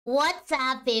What's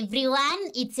up, everyone?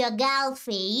 It's your girl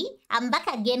Faye. I'm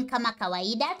back again kama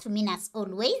kawaida to mean as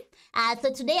always.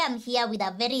 So today I'm here with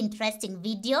a very interesting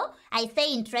video. I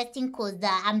say interesting because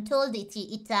I'm told it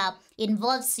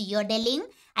involves yodeling.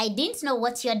 I didn't know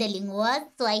what yodeling was,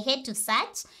 so I had to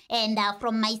search. And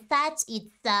from my search,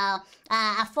 it's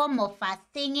a form of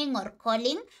singing or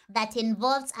calling that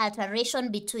involves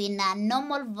alteration between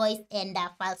normal voice and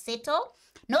falsetto.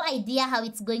 No idea how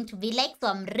it's going to be like, so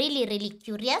I'm really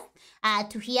curious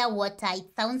to hear what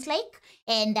it sounds like.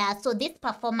 And so this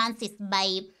performance is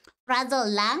by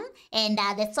Franzl Lang, and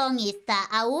the song is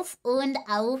Auf und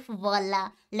auf, voll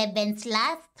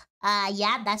Lebenslust.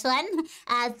 Yeah, that one.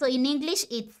 So in English,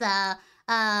 it's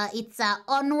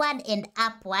onward and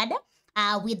upward.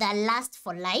 With a lust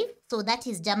for life. So that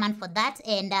is German for that.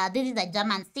 And this is a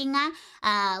German singer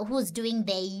who's doing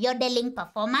the yodeling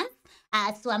performance.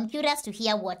 So I'm curious to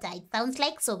hear what it sounds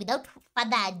like. So without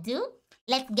further ado,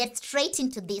 let's get straight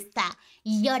into this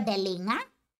yodeling.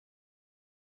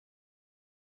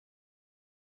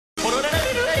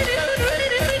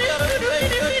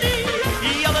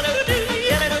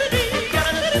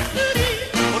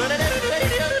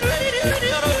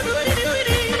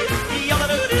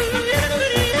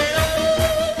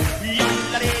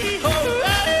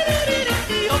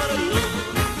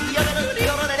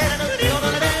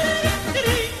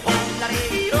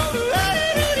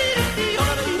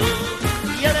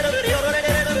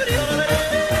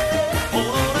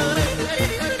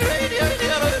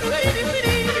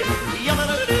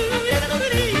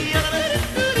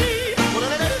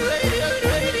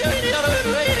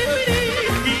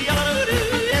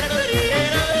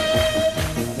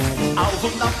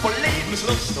 Voll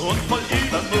Lebenslust und voll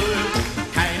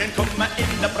Übermut, keinen Kummer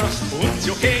in der Brust und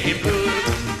Juche im Blut.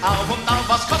 Auf und auf,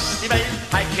 was kostet die Welt,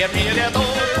 heim kehrt mir der Tod,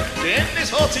 denn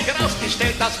es hat sich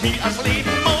herausgestellt, dass mir als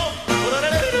Leben mod.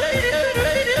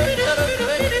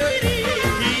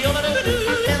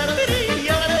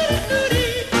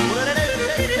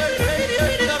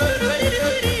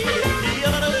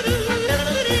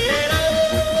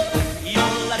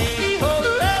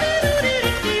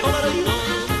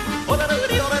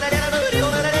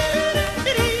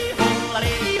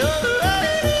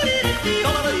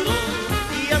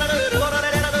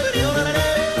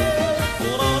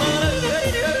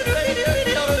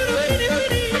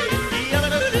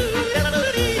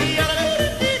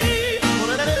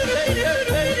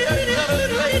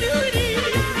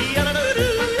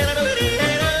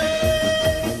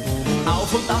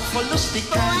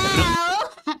 Wow,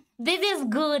 this is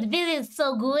good. This is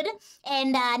so good.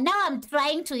 And now I'm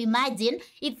trying to imagine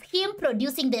it's him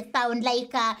producing the sound.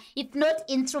 Like it's not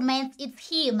instruments, it's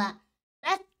him.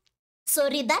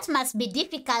 Sorry, that must be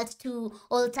difficult to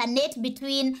alternate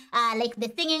between like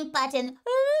the singing part and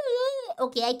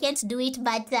okay, I can't do it,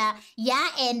 but yeah.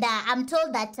 And I'm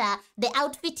told that the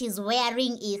outfit he's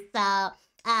wearing is a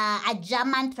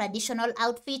German traditional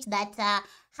outfit that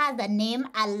has a name.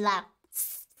 I'll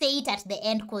say it at the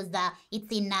end because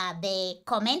it's in the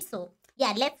comments. So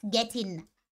yeah, let's get in.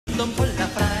 Voller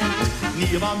Freit,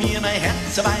 mir war mir mein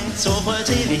Herz weint, so voll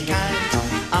Seligkeit.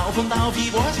 Auf und auf,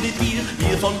 ich war's nicht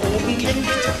wie von oben klingt.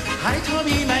 Heit hab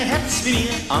ich mein Herz wie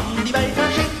mir an die Welt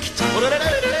verschickt.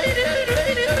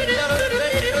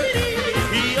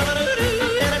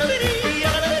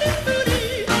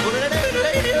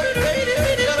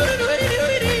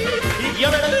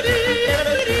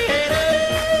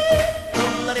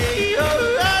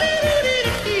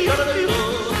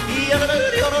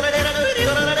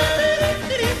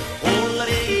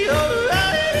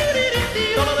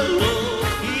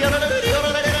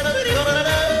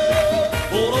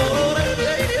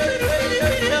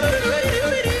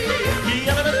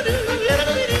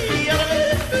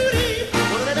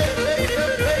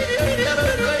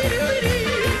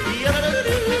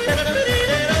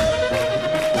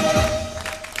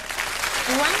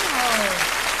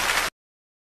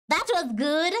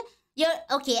 Good.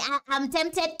 Okay, I'm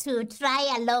tempted to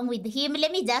try along with him.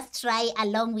 Let me just try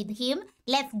along with him.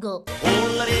 Let's go.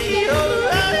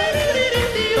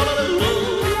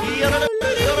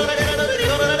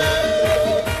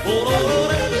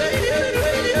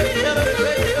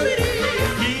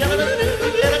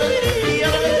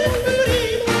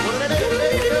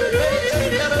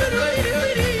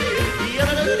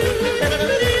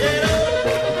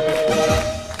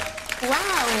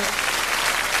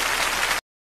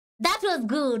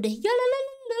 Good.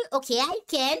 Okay, I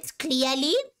can't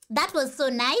clearly, that was so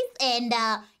nice. And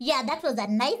yeah, that was a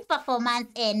nice performance.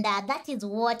 And that is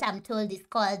what I'm told is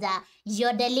called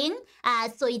yodeling.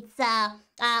 So it's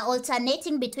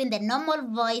alternating between the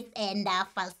normal voice and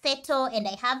falsetto. And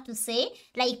I have to say,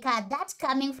 like that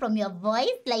coming from your voice,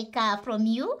 like from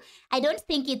you, I don't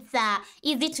think it's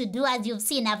easy to do. As you've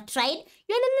seen, I've tried.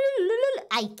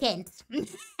 I can't.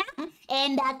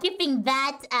 And keeping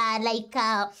that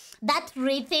that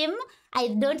rhythm, I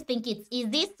don't think it's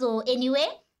easy. So anyway,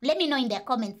 let me know in the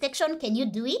comment section. Can you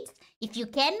do it? If you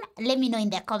can, let me know in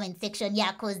the comment section.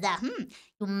 Yeah, because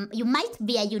you might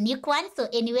be a unique one. So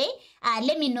anyway,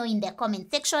 let me know in the comment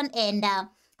section. And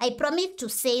I promise to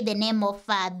say the name of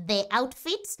the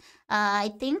outfit.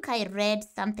 I think I read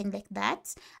something like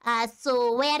that.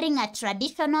 So wearing a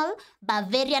traditional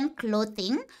Bavarian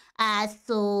clothing.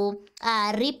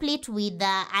 Replete with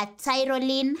a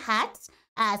Tyrolean hat.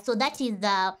 So that is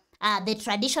the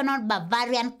traditional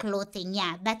Bavarian clothing.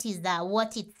 Yeah, that is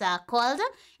what it's called.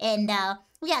 And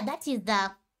yeah, that is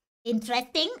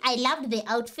interesting. I loved the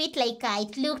outfit. Like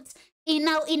it looked, in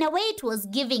a way, it was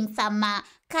giving some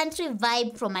country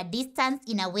vibe from a distance.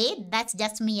 In a way, that's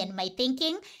just me and my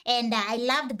thinking. And I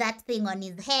loved that thing on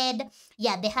his head.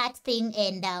 Yeah, the hat thing.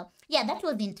 And yeah, that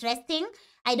was interesting.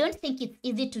 I don't think it's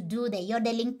easy to do the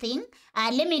yodeling thing.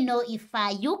 Let me know if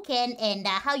you can, and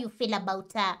how you feel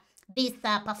about this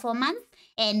performance.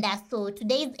 And so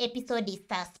today's episode is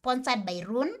sponsored by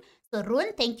Rune. So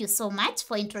Rune, thank you so much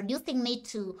for introducing me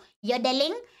to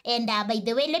yodeling. And by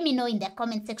the way, let me know in the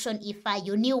comment section if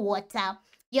you knew what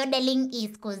yodeling is,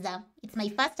 because it's my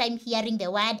first time hearing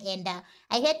the word, and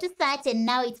I had to search, and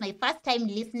now it's my first time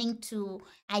listening to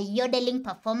a yodeling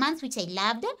performance, which I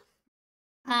loved.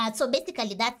 So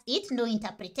basically that's it. No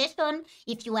interpretation.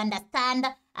 If you understand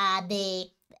the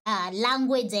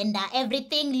language and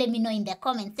everything, let me know in the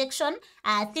comment section.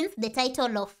 Since the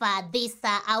title of this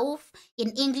Auf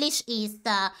in English is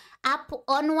up,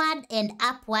 onward and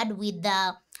upward with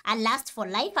a lust for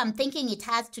life, I'm thinking it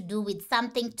has to do with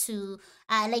something to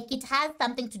it has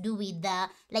something to do with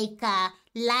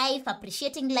life,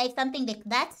 appreciating life, something like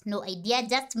that. No idea,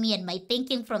 just me and my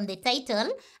thinking from the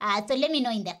title. So let me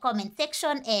know in the comment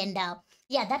section. And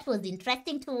yeah, that was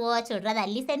interesting to watch, or rather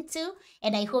listen to,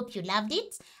 and I hope you loved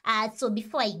it. So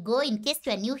before I go, in case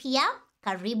you are new here,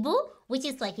 karibu, which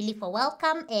is Swahili for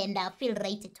welcome, and feel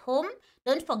right at home.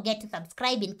 Don't forget to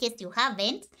subscribe in case you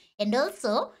haven't, and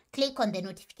also click on the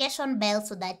notification bell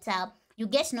so that you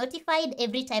get notified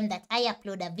every time that I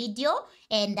upload a video.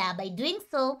 And by doing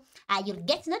so, you'll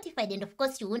get notified, and of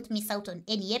course you won't miss out on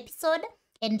any episode.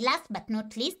 And last but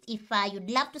not least, if you'd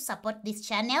love to support this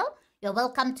channel, you're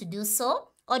welcome to do so.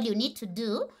 All you need to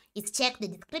do is check the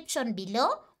description below,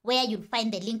 where you'll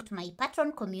find the link to my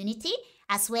Patreon community,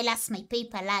 as well as my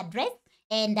PayPal address.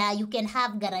 And you can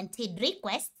have guaranteed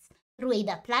requests through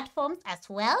either platforms as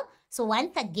well. So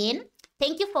once again,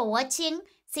 thank you for watching.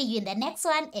 See you in the next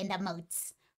one, and I'm out.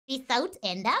 Peace out,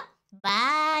 and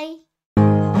bye.